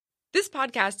This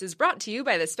podcast is brought to you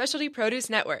by the Specialty Produce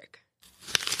Network.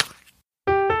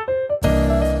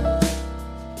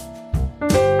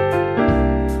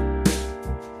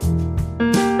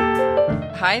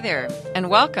 Hi there, and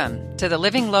welcome to the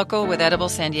Living Local with Edible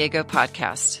San Diego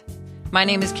podcast. My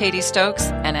name is Katie Stokes,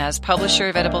 and as publisher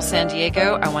of Edible San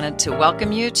Diego, I wanted to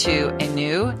welcome you to a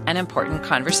new and important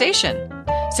conversation.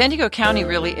 San Diego County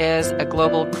really is a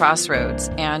global crossroads,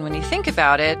 and when you think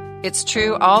about it, it's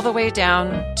true all the way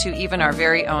down to even our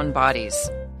very own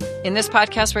bodies. In this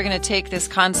podcast, we're going to take this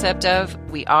concept of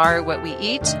we are what we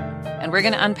eat, and we're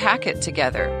going to unpack it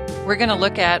together. We're going to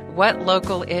look at what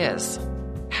local is,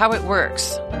 how it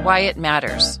works, why it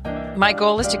matters. My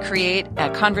goal is to create a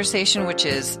conversation which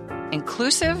is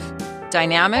inclusive,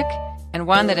 dynamic, and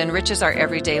one that enriches our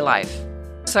everyday life.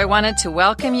 So I wanted to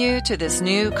welcome you to this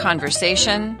new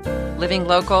conversation, Living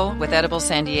Local with Edible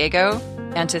San Diego,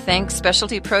 and to thank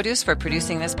Specialty Produce for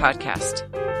producing this podcast.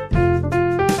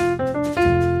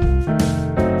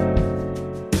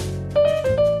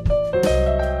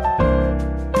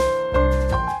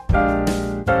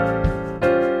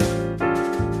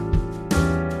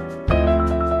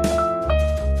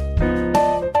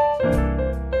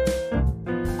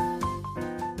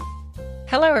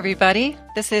 Hello, everybody.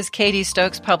 This is Katie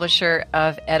Stokes, publisher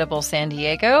of Edible San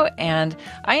Diego, and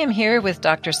I am here with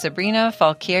Dr. Sabrina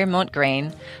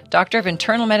Falquier-Montgrain, Doctor of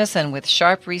Internal Medicine with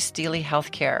Sharp Reese-Steely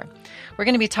Healthcare. We're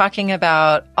going to be talking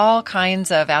about all kinds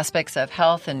of aspects of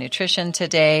health and nutrition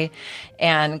today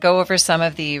and go over some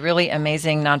of the really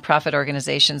amazing nonprofit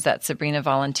organizations that Sabrina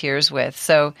volunteers with.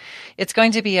 So it's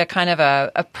going to be a kind of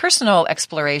a personal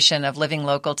exploration of living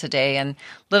local today and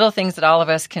little things that all of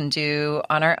us can do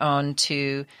on our own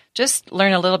to just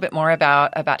learn a little bit more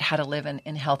about how to live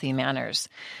in healthy manners.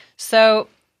 So,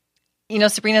 you know,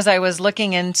 Sabrina, as I was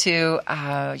looking into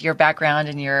your background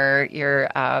and your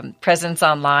presence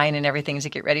online and everything to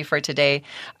get ready for today,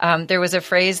 there was a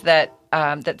phrase that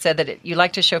said that you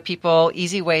like to show people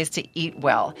easy ways to eat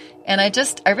well. And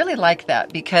I really like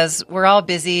that because we're all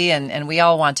busy and we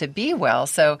all want to be well.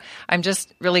 So I'm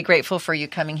just really grateful for you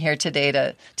coming here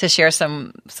today to share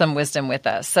some wisdom with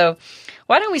us. So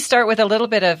why don't we start with a little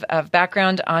bit of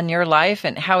background on your life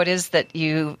and how it is that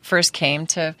you first came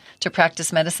to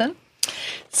practice medicine?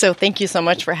 So thank you so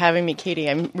much for having me, Katie.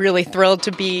 I'm really thrilled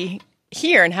to be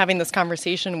here and having this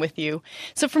conversation with you.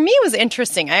 So for me, it was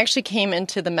interesting. I actually came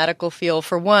into the medical field.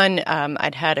 For one,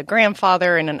 I'd had a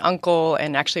grandfather and an uncle,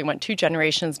 and actually went 2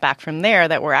 generations back from there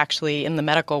that were actually in the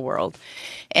medical world.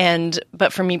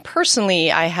 But for me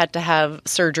personally, I had to have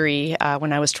surgery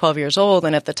when I was 12 years old.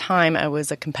 And at the time, I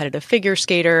was a competitive figure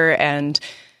skater and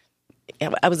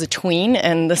I was a tween,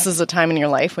 and this is a time in your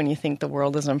life when you think the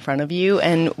world is in front of you.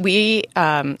 And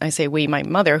my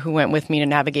mother, who went with me to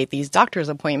navigate these doctor's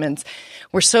appointments,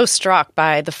 were so struck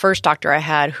by the first doctor I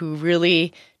had who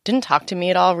really didn't talk to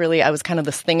me at all. Really, I was kind of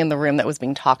this thing in the room that was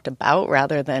being talked about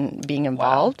rather than being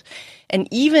involved. Wow. And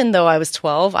even though I was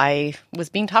 12, I was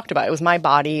being talked about. It was my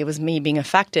body. It was me being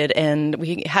affected. And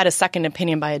we had a second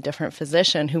opinion by a different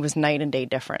physician who was night and day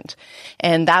different.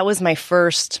 And that was my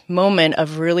first moment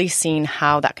of really seeing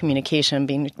how that communication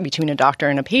between a doctor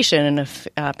and a patient and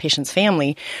a patient's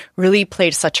family really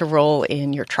played such a role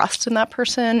in your trust in that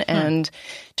person. And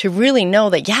to really know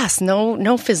that, yes,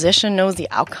 no physician knows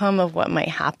the outcome of what might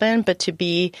happen, but to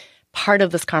be part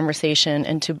of this conversation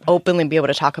and to openly be able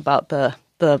to talk about the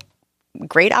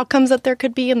great outcomes that there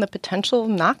could be and the potential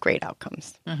not great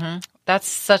outcomes. Mm-hmm. That's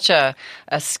such a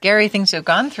scary thing to have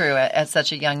gone through at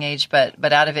such a young age, but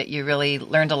out of it you really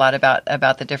learned a lot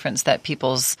about the difference that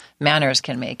people's manners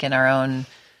can make in our own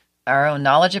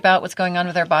knowledge about what's going on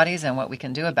with our bodies and what we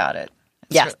can do about it.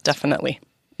 Yes, definitely.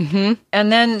 Mm-hmm.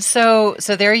 And then so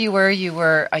there you were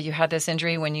you had this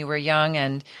injury when you were young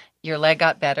and your leg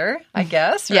got better, I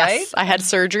guess, right? Yes, I had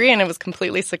surgery and it was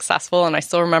completely successful. And I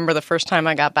still remember the first time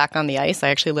I got back on the ice. I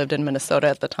actually lived in Minnesota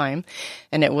at the time.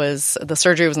 And the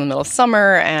surgery was in the middle of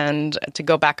summer. And to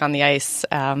go back on the ice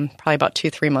probably about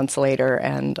 2-3 months later.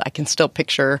 And I can still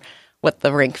picture what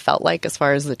the rink felt like as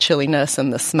far as the chilliness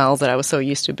and the smells that I was so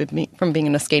used to from being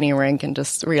in a skating rink and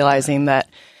just realizing that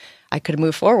I could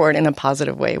move forward in a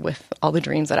positive way with all the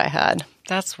dreams that I had.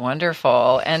 That's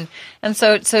wonderful. And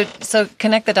so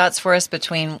connect the dots for us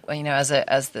between, you know,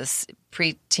 as this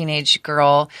pre-teenage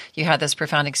girl, you had this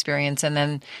profound experience and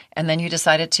then you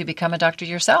decided to become a doctor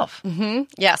yourself. Mm-hmm.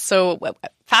 Yeah. So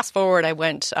fast forward, I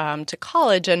went to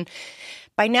college, and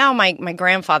by now my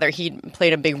grandfather, he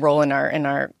played a big role in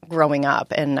our growing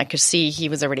up, and I could see he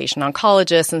was a radiation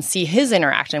oncologist and see his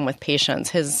interaction with patients,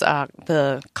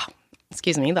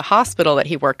 the hospital that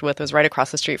he worked with was right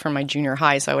across the street from my junior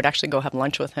high. So I would actually go have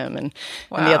lunch with him and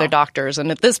the other doctors.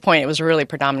 And at this point, it was really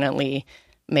predominantly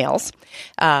males.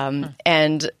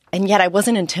 And yet I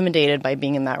wasn't intimidated by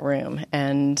being in that room.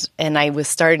 And I was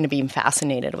starting to be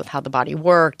fascinated with how the body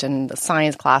worked and the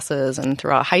science classes and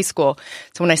throughout high school.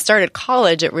 So when I started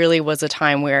college, it really was a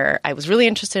time where I was really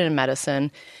interested in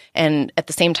medicine. And at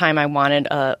the same time, I wanted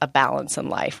a balance in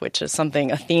life, which is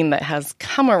a theme that has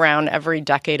come around every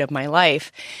decade of my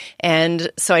life.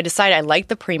 And so I decided I liked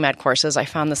the pre-med courses. I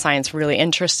found the science really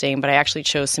interesting, but I actually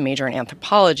chose to major in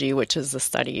anthropology, which is the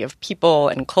study of people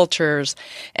and cultures.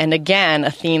 And again,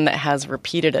 a theme that has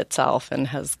repeated itself and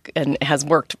has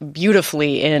worked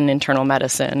beautifully in internal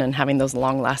medicine and having those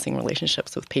long-lasting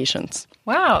relationships with patients.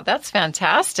 Wow, that's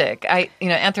fantastic.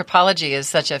 Anthropology is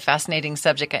such a fascinating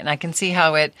subject, and I can see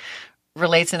how it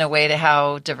relates in a way to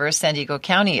how diverse San Diego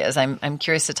County is. I'm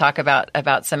curious to talk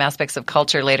about some aspects of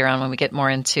culture later on when we get more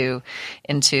into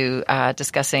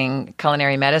discussing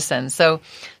culinary medicine. So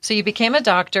you became a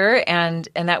doctor, and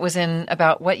that was in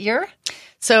about what year?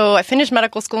 So I finished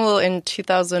medical school in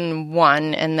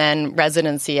 2001 and then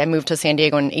residency. I moved to San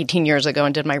Diego 18 years ago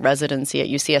and did my residency at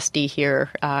UCSD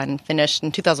here and finished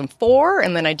in 2004.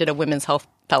 And then I did a women's health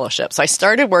fellowship. So I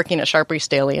started working at Sharp Reef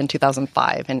Staley in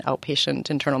 2005 in outpatient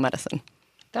internal medicine.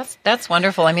 That's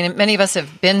wonderful. I mean, many of us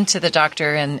have been to the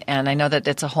doctor, and I know that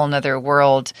it's a whole nother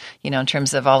world, in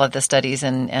terms of all of the studies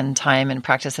and time and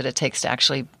practice that it takes to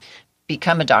actually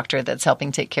become a doctor that's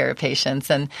helping take care of patients.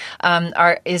 And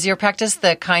is your practice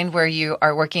the kind where you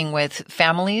are working with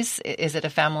families? Is it a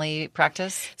family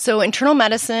practice? So internal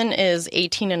medicine is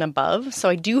 18 and above. So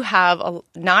I do have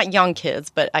not young kids,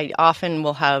 but I often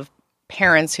will have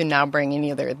parents who now bring in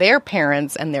either their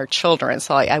parents and their children.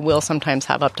 So I will sometimes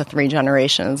have up to 3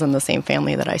 generations in the same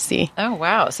family that I see. Oh,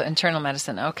 wow. So internal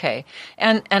medicine. Okay.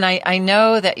 And I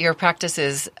know that your practice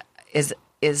is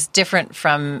different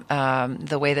from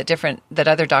the way that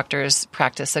other doctors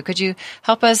practice. So could you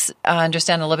help us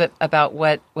understand a little bit about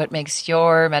what makes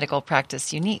your medical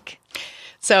practice unique?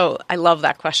 So I love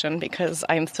that question because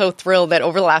I'm so thrilled that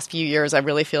over the last few years, I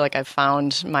really feel like I've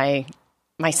found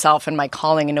myself and my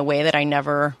calling in a way that I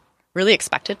never really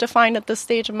expected to find at this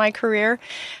stage of my career.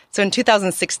 So in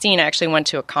 2016, I actually went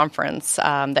to a conference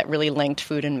that really linked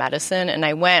food and medicine, and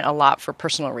I went a lot for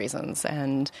personal reasons.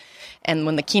 And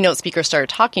when the keynote speaker started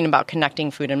talking about connecting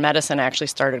food and medicine, I actually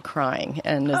started crying.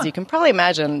 And as you can probably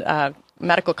imagine,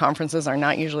 medical conferences are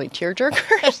not usually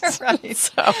tearjerkers.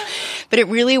 Right. But it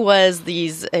really was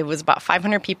it was about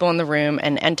 500 people in the room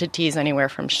and entities anywhere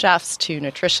from chefs to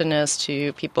nutritionists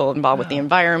to people involved with the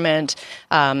environment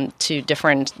to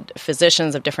different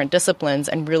physicians of different disciplines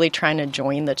and really trying to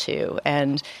join the two.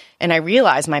 And I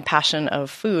realized my passion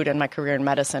of food and my career in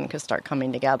medicine could start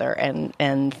coming together.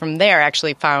 And from there, I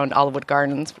actually found Olivewood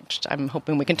Gardens, which I'm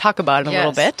hoping we can talk about in a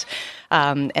little bit,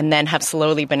 and then have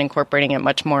slowly been incorporating it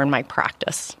much more in my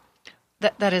practice.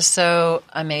 That is so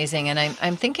amazing. And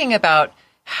I'm thinking about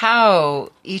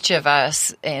how each of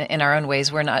us, in our own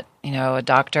ways, we're not, a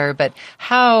doctor, but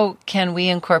how can we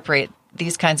incorporate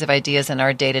these kinds of ideas in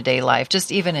our day-to-day life,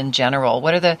 just even in general?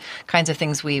 What are the kinds of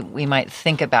things we might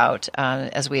think about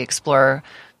as we explore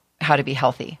how to be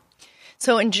healthy?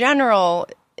 So in general,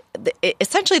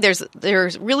 essentially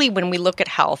there's really, when we look at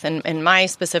health, and my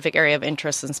specific area of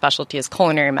interest and specialty is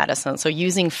culinary medicine, so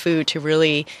using food to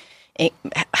really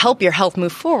help your health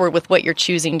move forward with what you're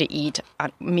choosing to eat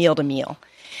meal to meal.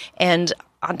 And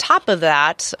on top of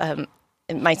that,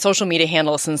 my social media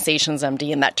handle is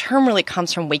SensationsMD, and that term really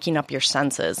comes from waking up your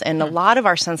senses. And a lot of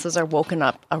our senses are woken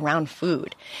up around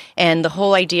food. And the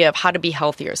whole idea of how to be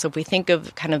healthier. So if we think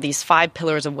of kind of these 5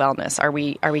 pillars of wellness, are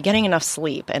we getting enough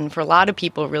sleep? And for a lot of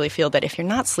people really feel that if you're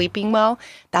not sleeping well,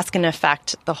 that's going to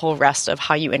affect the whole rest of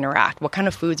how you interact, what kind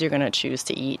of foods you're going to choose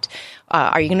to eat.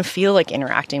 Are you going to feel like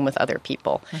interacting with other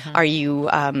people?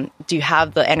 Mm-hmm. Do you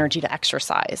have the energy to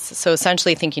exercise? So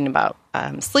essentially thinking about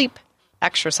sleep,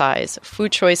 exercise,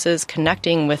 food choices,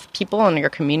 connecting with people in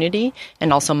your community,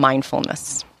 and also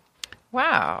mindfulness.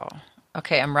 Wow.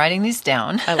 Okay, I'm writing these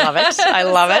down. I love it. I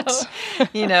love it.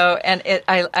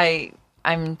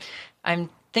 And I'm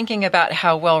thinking about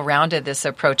how well-rounded this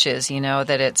approach is,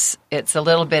 that it's a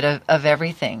little bit of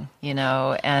everything,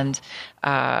 and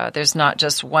there's not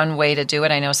just one way to do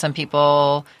it. I know some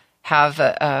people have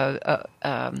a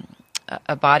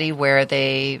body where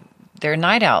they're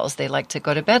night owls. They like to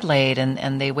go to bed late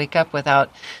and they wake up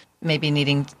without maybe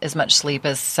needing as much sleep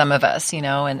as some of us,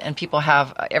 and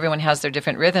everyone has their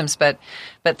different rhythms. But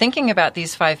thinking about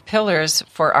these 5 pillars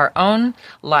for our own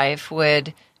life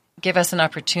would give us an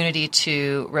opportunity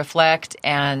to reflect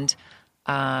and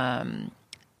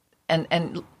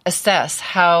and assess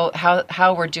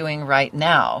how we're doing right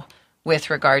now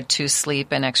with regard to sleep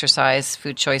and exercise,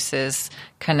 food choices,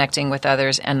 connecting with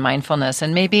others, and mindfulness,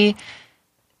 and maybe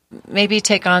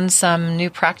take on some new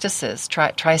practices.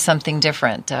 Try something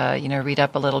different. Read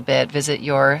up a little bit, visit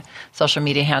your social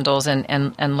media handles,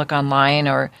 and look online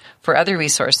or for other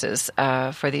resources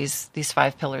for these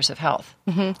 5 pillars of health.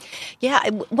 Mm-hmm. Yeah,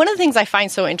 one of the things I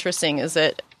find so interesting is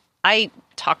that I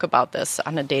talk about this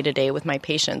on a day-to-day with my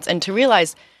patients, and to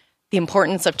realize the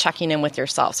importance of checking in with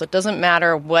yourself. So it doesn't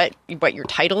matter what your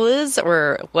title is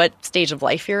or what stage of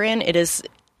life you're in. It is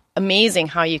amazing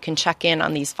how you can check in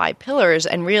on these 5 pillars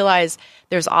and realize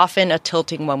there's often a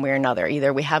tilting one way or another.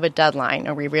 Either we have a deadline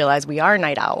or we realize we are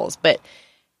night owls, but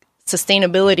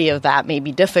sustainability of that may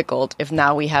be difficult if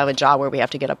now we have a job where we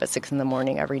have to get up at 6 a.m.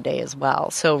 every day as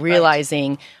well. So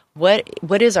realizing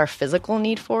what is our physical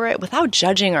need for it without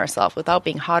judging ourselves, without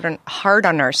being hard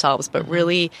on ourselves, but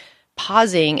really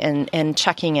pausing and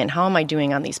checking in. How am I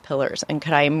doing on these pillars? And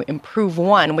could I improve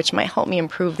one, which might help me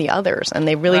improve the others? And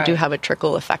they really do have a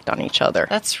trickle effect on each other.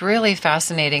 That's really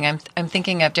fascinating. I'm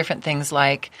thinking of different things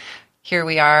like here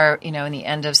we are, in the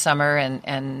end of summer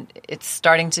and it's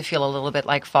starting to feel a little bit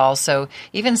like fall. So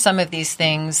even some of these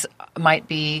things might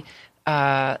be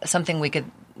something we could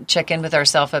check in with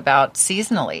ourselves about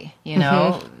seasonally.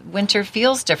 Winter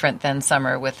feels different than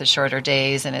summer with the shorter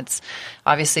days, and it's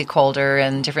obviously colder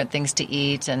and different things to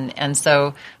eat. And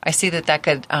so I see that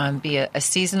could be a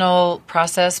seasonal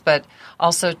process, but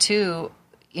also too,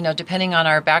 depending on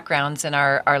our backgrounds and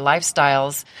our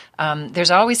lifestyles,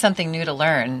 there's always something new to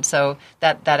learn. So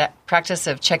that practice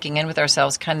of checking in with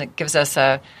ourselves kind of gives us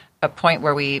a point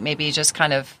where we maybe just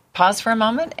kind of pause for a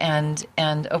moment and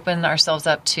open ourselves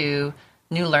up to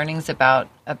new learnings about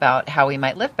how we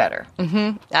might live better.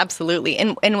 Mm-hmm, absolutely.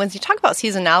 And when you talk about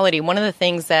seasonality, one of the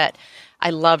things that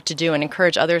I love to do and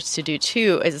encourage others to do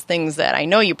too is things that I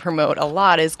know you promote a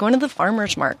lot is going to the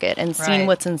farmer's market and seeing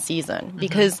what's in season. Mm-hmm.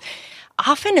 Because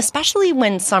often, especially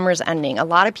when summer's ending, a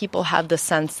lot of people have the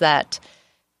sense that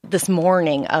this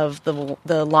mourning of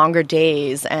the longer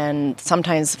days, and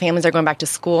sometimes families are going back to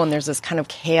school and there's this kind of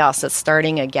chaos that's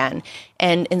starting again.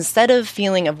 And instead of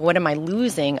feeling of what am I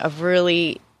losing, of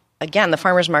really, again, the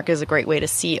farmer's market is a great way to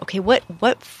see, okay,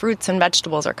 what fruits and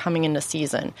vegetables are coming into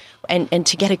season, and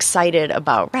to get excited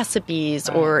about recipes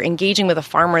or engaging with a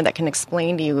farmer that can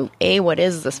explain to you, A, what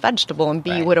is this vegetable, and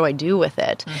B, what do I do with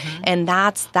it? Mm-hmm. And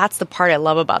that's the part I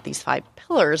love about these 5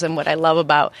 pillars and what I love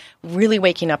about really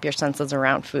waking up your senses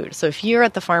around food. So if you're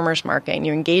at the farmer's market and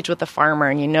you engage with the farmer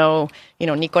and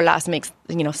Nicolas makes,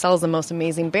 sells the most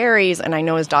amazing berries, and I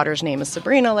know his daughter's name is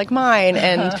Sabrina like mine,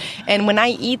 and when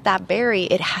I eat that berry,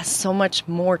 it has so much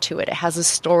more to it. It has a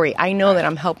story. I know that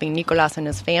I'm helping Nicolas and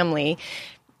his family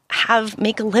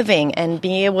make a living and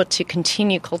be able to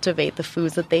continue cultivate the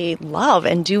foods that they love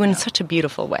and do in such a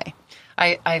beautiful way.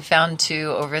 I found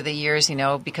too over the years,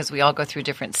 because we all go through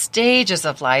different stages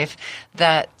of life,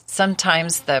 that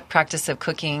sometimes the practice of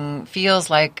cooking feels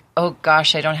like, oh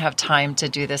gosh, I don't have time to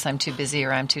do this. I'm too busy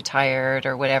or I'm too tired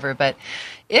or whatever. But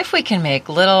if we can make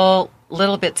little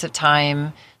bits of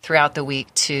time throughout the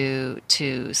week to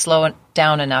slow it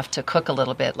down enough to cook a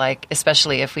little bit, like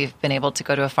especially if we've been able to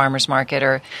go to a farmer's market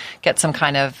or get some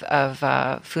kind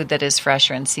of food that is fresh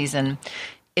or in season,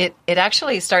 it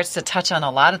actually starts to touch on a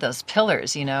lot of those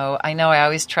pillars. I know I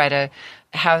always try to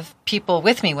have people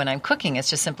with me when I'm cooking. It's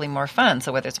just simply more fun.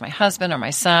 So whether it's my husband or my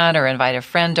son, or invite a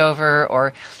friend over,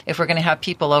 or if we're going to have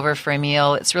people over for a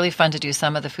meal, it's really fun to do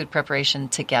some of the food preparation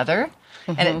together.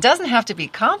 Mm-hmm. And it doesn't have to be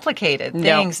complicated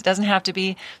things. It doesn't have to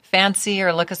be fancy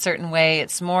or look a certain way.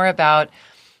 It's more about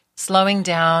slowing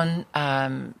down,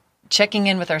 checking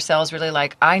in with ourselves, really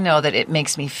like, I know that it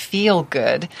makes me feel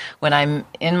good when I'm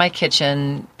in my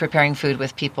kitchen preparing food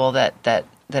with people that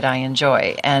I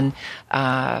enjoy. And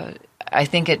I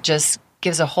think it just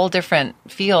gives a whole different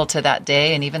feel to that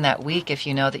day and even that week if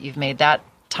you know that you've made that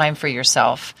time for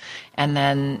yourself. And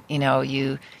then,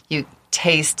 you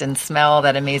taste and smell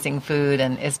that amazing food.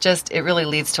 And it really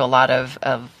leads to a lot of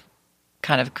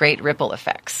kind of great ripple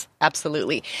effects.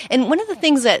 Absolutely. And one of the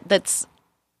things that's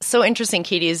so interesting,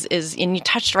 Katie, is and you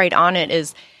touched right on it,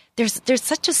 is there's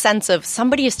such a sense of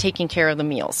somebody is taking care of the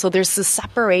meal. So there's this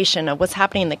separation of what's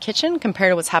happening in the kitchen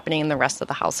compared to what's happening in the rest of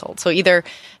the household. So either,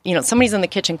 somebody's in the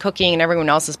kitchen cooking and everyone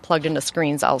else is plugged into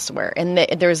screens elsewhere. And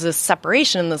there's this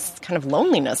separation, this kind of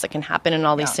loneliness that can happen in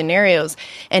all these scenarios.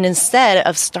 And instead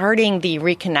of starting the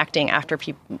reconnecting after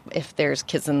if there's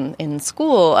kids in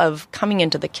school, of coming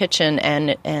into the kitchen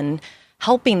and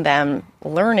helping them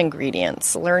learn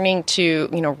ingredients, learning to,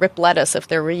 rip lettuce if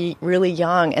they're really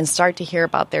young and start to hear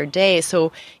about their day.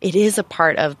 So it is a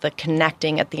part of the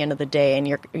connecting at the end of the day. And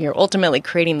you're ultimately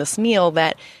creating this meal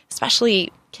that,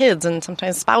 especially kids and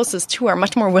sometimes spouses too, are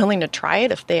much more willing to try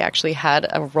it if they actually had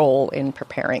a role in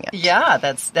preparing it. Yeah,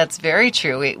 that's very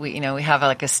true. We have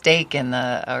like a stake in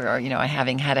or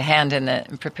having had a hand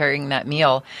in preparing that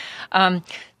meal.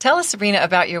 Tell us, Sabrina,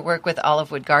 about your work with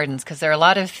Olivewood Gardens, because there are a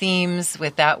lot of themes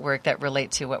with that work that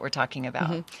relate to what we're talking about.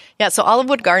 Mm-hmm. Yeah, so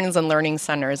Olivewood Gardens and Learning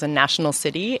Center is in National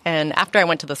City. And after I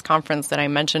went to this conference that I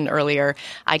mentioned earlier,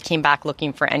 I came back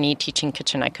looking for any teaching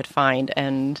kitchen I could find.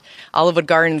 And Olivewood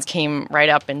Gardens came right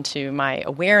up into my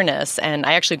awareness. And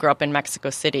I actually grew up in Mexico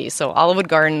City. So Olivewood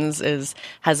Gardens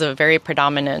has a very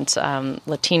predominant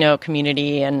Latino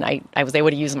community. And I was able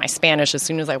to use my Spanish as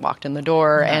soon as I walked in the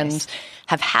door. Nice. And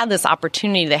have had this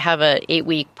opportunity. They have an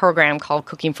 8-week program called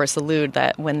Cooking for Salud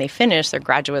that when they finish, their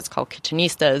graduates called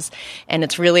Kitchenistas, and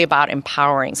it's really about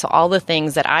empowering. So all the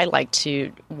things that I like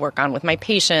to work on with my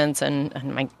patients and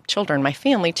my children, my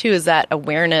family too, is that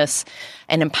awareness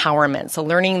and empowerment. So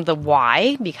learning the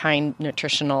why behind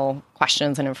nutritional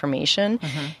questions and information,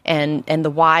 and the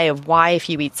why of why if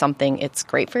you eat something, it's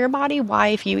great for your body, why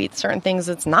if you eat certain things,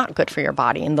 it's not good for your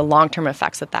body, and the long-term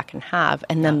effects that can have,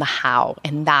 and then the how.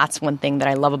 And that's one thing that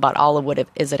I love about Olivewood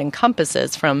is it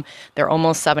encompasses from their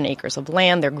almost 7 acres of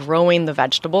land. They're growing the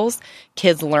vegetables.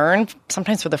 Kids learn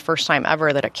sometimes for the first time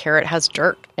ever that a carrot has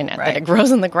dirt in it, that it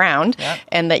grows in the ground,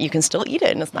 and that you can still eat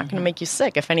it, and it's not going to make you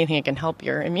sick. If anything, it can help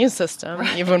your immune system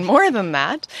even more than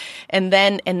that. And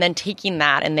then taking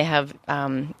that, and they have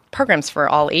programs for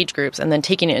all age groups, and then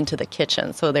taking it into the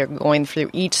kitchen. So they're going through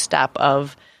each step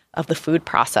of the food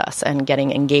process and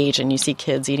getting engaged. And you see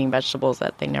kids eating vegetables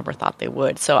that they never thought they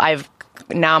would. So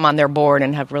now I'm on their board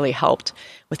and have really helped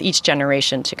with each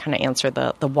generation to kind of answer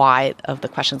the why of the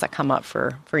questions that come up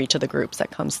for each of the groups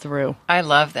that comes through. I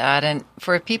love that. And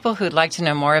for people who'd like to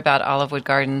know more about Olivewood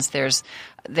Gardens,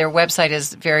 their website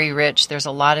is very rich. There's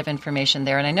a lot of information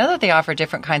there. And I know that they offer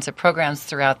different kinds of programs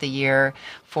throughout the year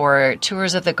for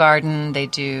tours of the garden. They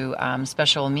do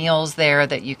special meals there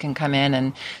that you can come in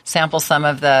and sample some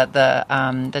of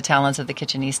the talents of the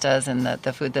Kitchenistas and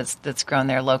the food that's grown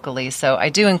there locally. So I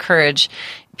do encourage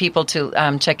people to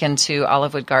check into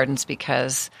Olivewood Gardens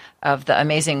because of the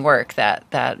amazing work that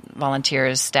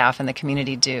volunteers, staff, and the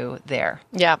community do there.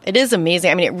 Yeah, it is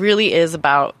amazing. I mean, it really is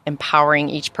about empowering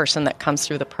each person that comes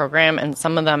through the program, and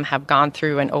some of them have gone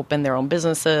through and opened their own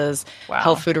businesses,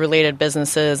 health food-related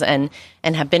businesses, and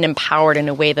have been empowered in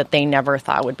a way that they never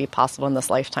thought would be possible in this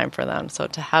lifetime for them. So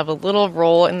to have a little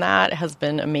role in that has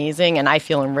been amazing, and I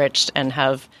feel enriched and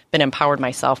have been empowered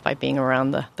myself by being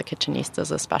around the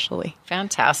Kitchenistas especially.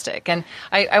 Fantastic. And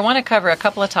I want to cover a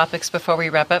couple of topics before we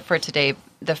wrap up for today.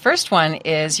 The first one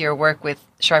is your work with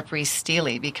Sharp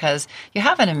Reese-Steely, because you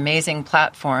have an amazing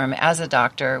platform as a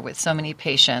doctor with so many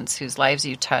patients whose lives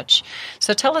you touch.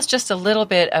 So tell us just a little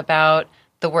bit about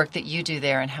the work that you do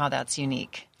there and how that's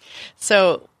unique.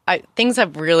 So things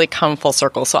have really come full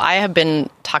circle. So I have been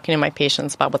talking to my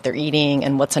patients about what they're eating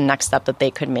and what's a next step that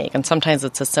they could make. And sometimes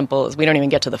it's as simple as we don't even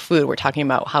get to the food. We're talking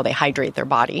about how they hydrate their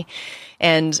body.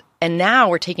 And now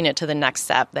we're taking it to the next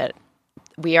step that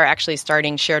we are actually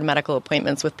starting shared medical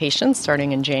appointments with patients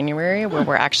starting in January, where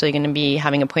we're actually going to be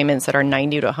having appointments that are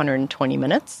 90 to 120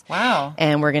 minutes. Wow.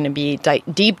 And we're going to be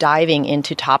deep diving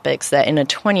into topics that in a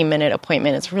 20-minute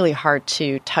appointment, it's really hard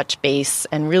to touch base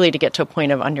and really to get to a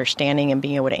point of understanding and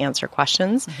being able to answer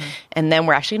questions. And then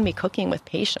we're actually going to be cooking with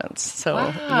patients. So,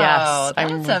 yes.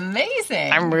 That's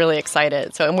amazing. I'm really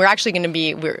excited. So, and we're actually going to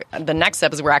be, the next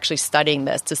step is we're actually studying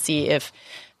this to see if,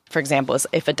 for example,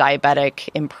 if a diabetic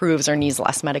improves or needs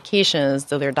less medications,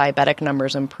 do their diabetic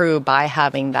numbers improve by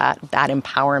having that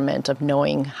empowerment of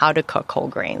knowing how to cook whole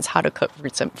grains, how to cook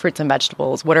fruits and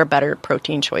vegetables, what are better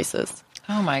protein choices?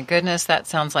 Oh my goodness, that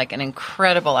sounds like an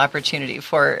incredible opportunity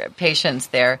for patients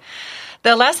there.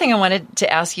 The last thing I wanted to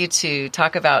ask you to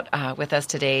talk about with us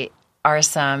today are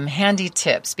some handy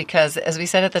tips, because as we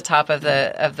said at the top of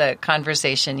the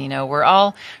conversation, we're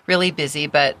all really busy,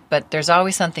 but there's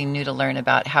always something new to learn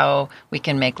about how we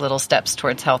can make little steps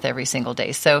towards health every single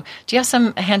day. So do you have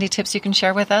some handy tips you can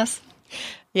share with us?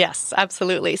 Yes,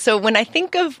 absolutely. So when I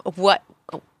think of what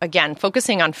again,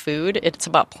 focusing on food, it's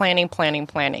about planning.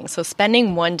 So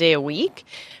spending one day a week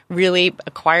really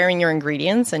acquiring your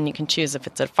ingredients, and you can choose if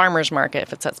it's at farmer's market,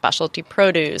 if it's at specialty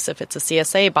produce, if it's a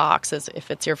CSA box, if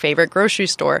it's your favorite grocery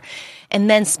store, and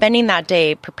then spending that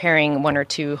day preparing 1 or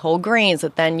 2 whole grains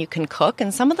that then you can cook.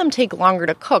 And some of them take longer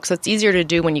to cook, so it's easier to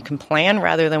do when you can plan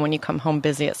rather than when you come home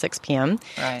busy at 6 p.m.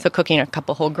 Right. So cooking a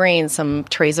couple whole grains, some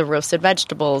trays of roasted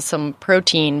vegetables, some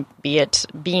protein, be it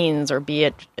beans or be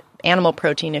it animal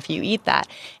protein if you eat that,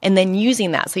 and then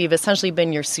using that. So you've essentially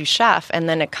been your sous chef, and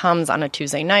then it comes on a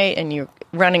Tuesday night and you're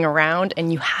running around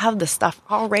and you have the stuff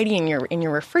already in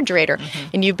your refrigerator,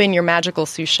 and you've been your magical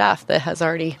sous chef that has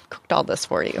already cooked all this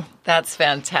for you. That's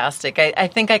fantastic. I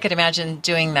think I could imagine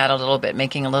doing that a little bit,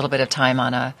 making a little bit of time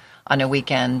on a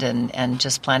weekend and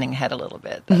just planning ahead a little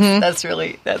bit. That's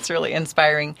really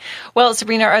inspiring. Well,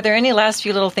 Sabrina, are there any last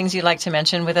few little things you'd like to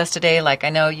mention with us today? Like, I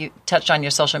know you touched on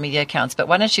your social media accounts, but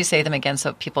why don't you say them again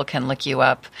so people can look you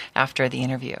up after the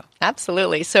interview?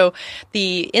 Absolutely. So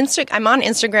I'm on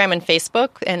Instagram and Facebook,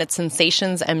 and it's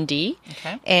SensationsMD.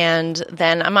 Okay. And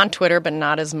then I'm on Twitter, but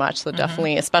not as much. So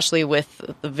definitely, especially with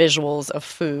the visuals of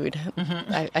food,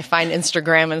 I find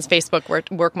Instagram and Facebook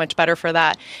work much better for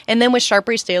that. And then with Sharp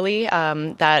Reach Daily,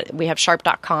 that we have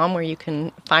sharp.com where you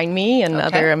can find me and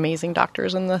other amazing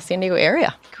doctors in the San Diego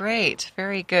area. Great.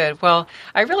 Very good. Well,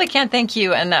 I really can't thank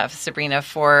you enough, Sabrina,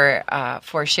 for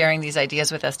sharing these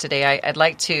ideas with us today. I'd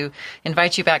like to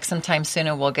invite you back sometime soon,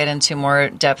 and we'll get into more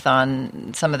depth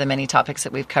on some of the many topics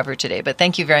that we've covered today. But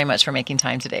thank you very much for making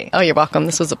time today. Oh, you're welcome.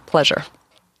 This was a pleasure.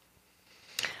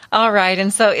 All right.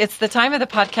 And so it's the time of the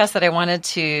podcast that I wanted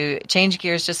to change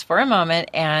gears just for a moment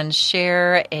and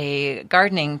share a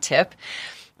gardening tip.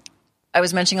 I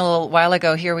was mentioning a little while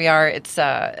ago, here we are, it's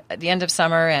at the end of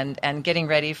summer and getting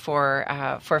ready for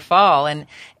fall.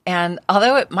 And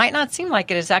although it might not seem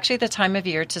like it, it's actually the time of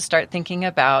year to start thinking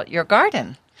about your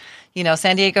garden. You know,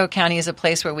 San Diego County is a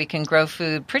place where we can grow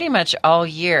food pretty much all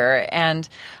year. And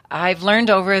I've learned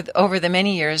over the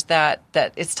many years that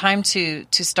it's time to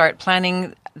start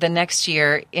planning the next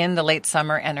year in the late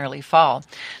summer and early fall.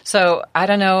 So I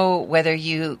don't know whether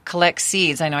you collect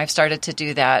seeds. I know I've started to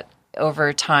do that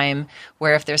over time,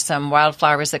 where if there's some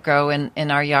wildflowers that grow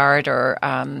in our yard or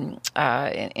in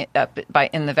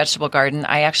the vegetable garden,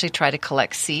 I actually try to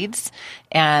collect seeds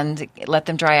and let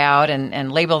them dry out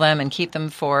and label them and keep them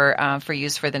for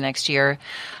use for the next year.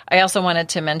 I also wanted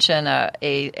to mention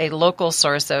a local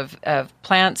source of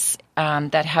plants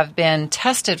that have been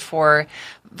tested for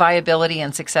viability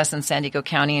and success in San Diego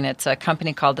County, and it's a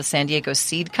company called the San Diego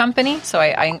Seed Company. So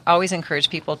I always encourage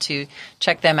people to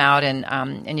check them out,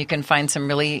 and you can find some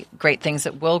really great things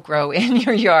that will grow in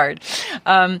your yard.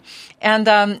 And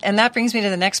that brings me to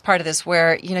the next part of this,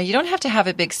 where you don't have to have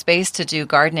a big space to do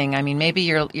gardening. I mean, maybe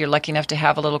you're lucky enough to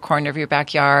have a little corner of your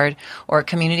backyard or a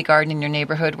community garden in your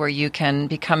neighborhood where you can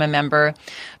become a member.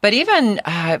 But even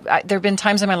there have been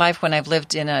times in my life when I've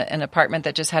lived in an apartment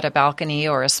that just had a balcony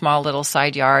or a small little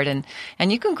side yard,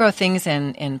 and you can grow things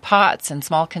in pots and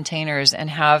small containers and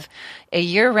have a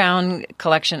year-round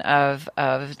collection of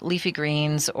leafy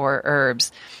greens or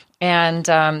herbs. And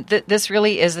this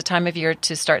really is the time of year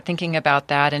to start thinking about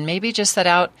that, and maybe just set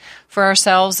out for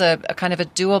ourselves a kind of a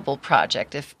doable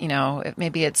project. If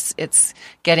maybe it's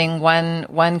getting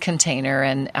one container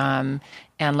and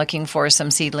looking for some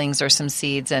seedlings or some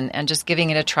seeds and just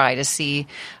giving it a try to see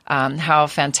how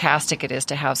fantastic it is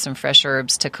to have some fresh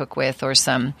herbs to cook with, or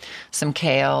some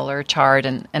kale or chard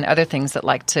and other things that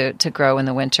like to grow in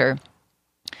the winter.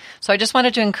 So I just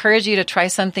wanted to encourage you to try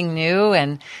something new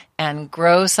and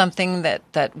grow something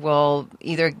that will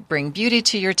either bring beauty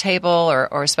to your table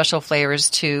or special flavors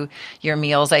to your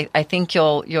meals. I think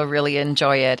you'll really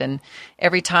enjoy it. And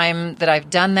every time that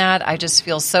I've done that, I just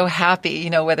feel so happy,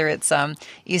 whether it's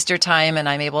Easter time and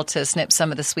I'm able to snip some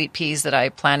of the sweet peas that I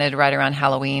planted right around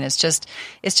Halloween. It's just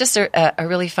a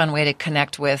really fun way to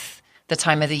connect with the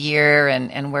time of the year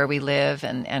and where we live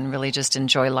and really just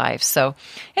enjoy life. So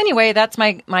anyway, that's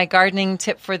my gardening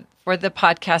tip for the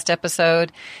podcast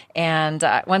episode. And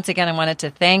once again, I wanted to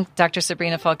thank Dr.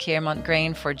 Sabrina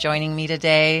Falquier-Montgrain for joining me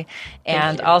today,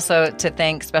 and also to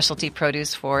thank Specialty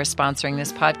Produce for sponsoring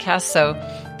this podcast. So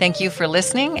thank you for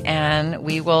listening, and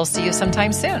we will see you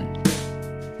sometime soon.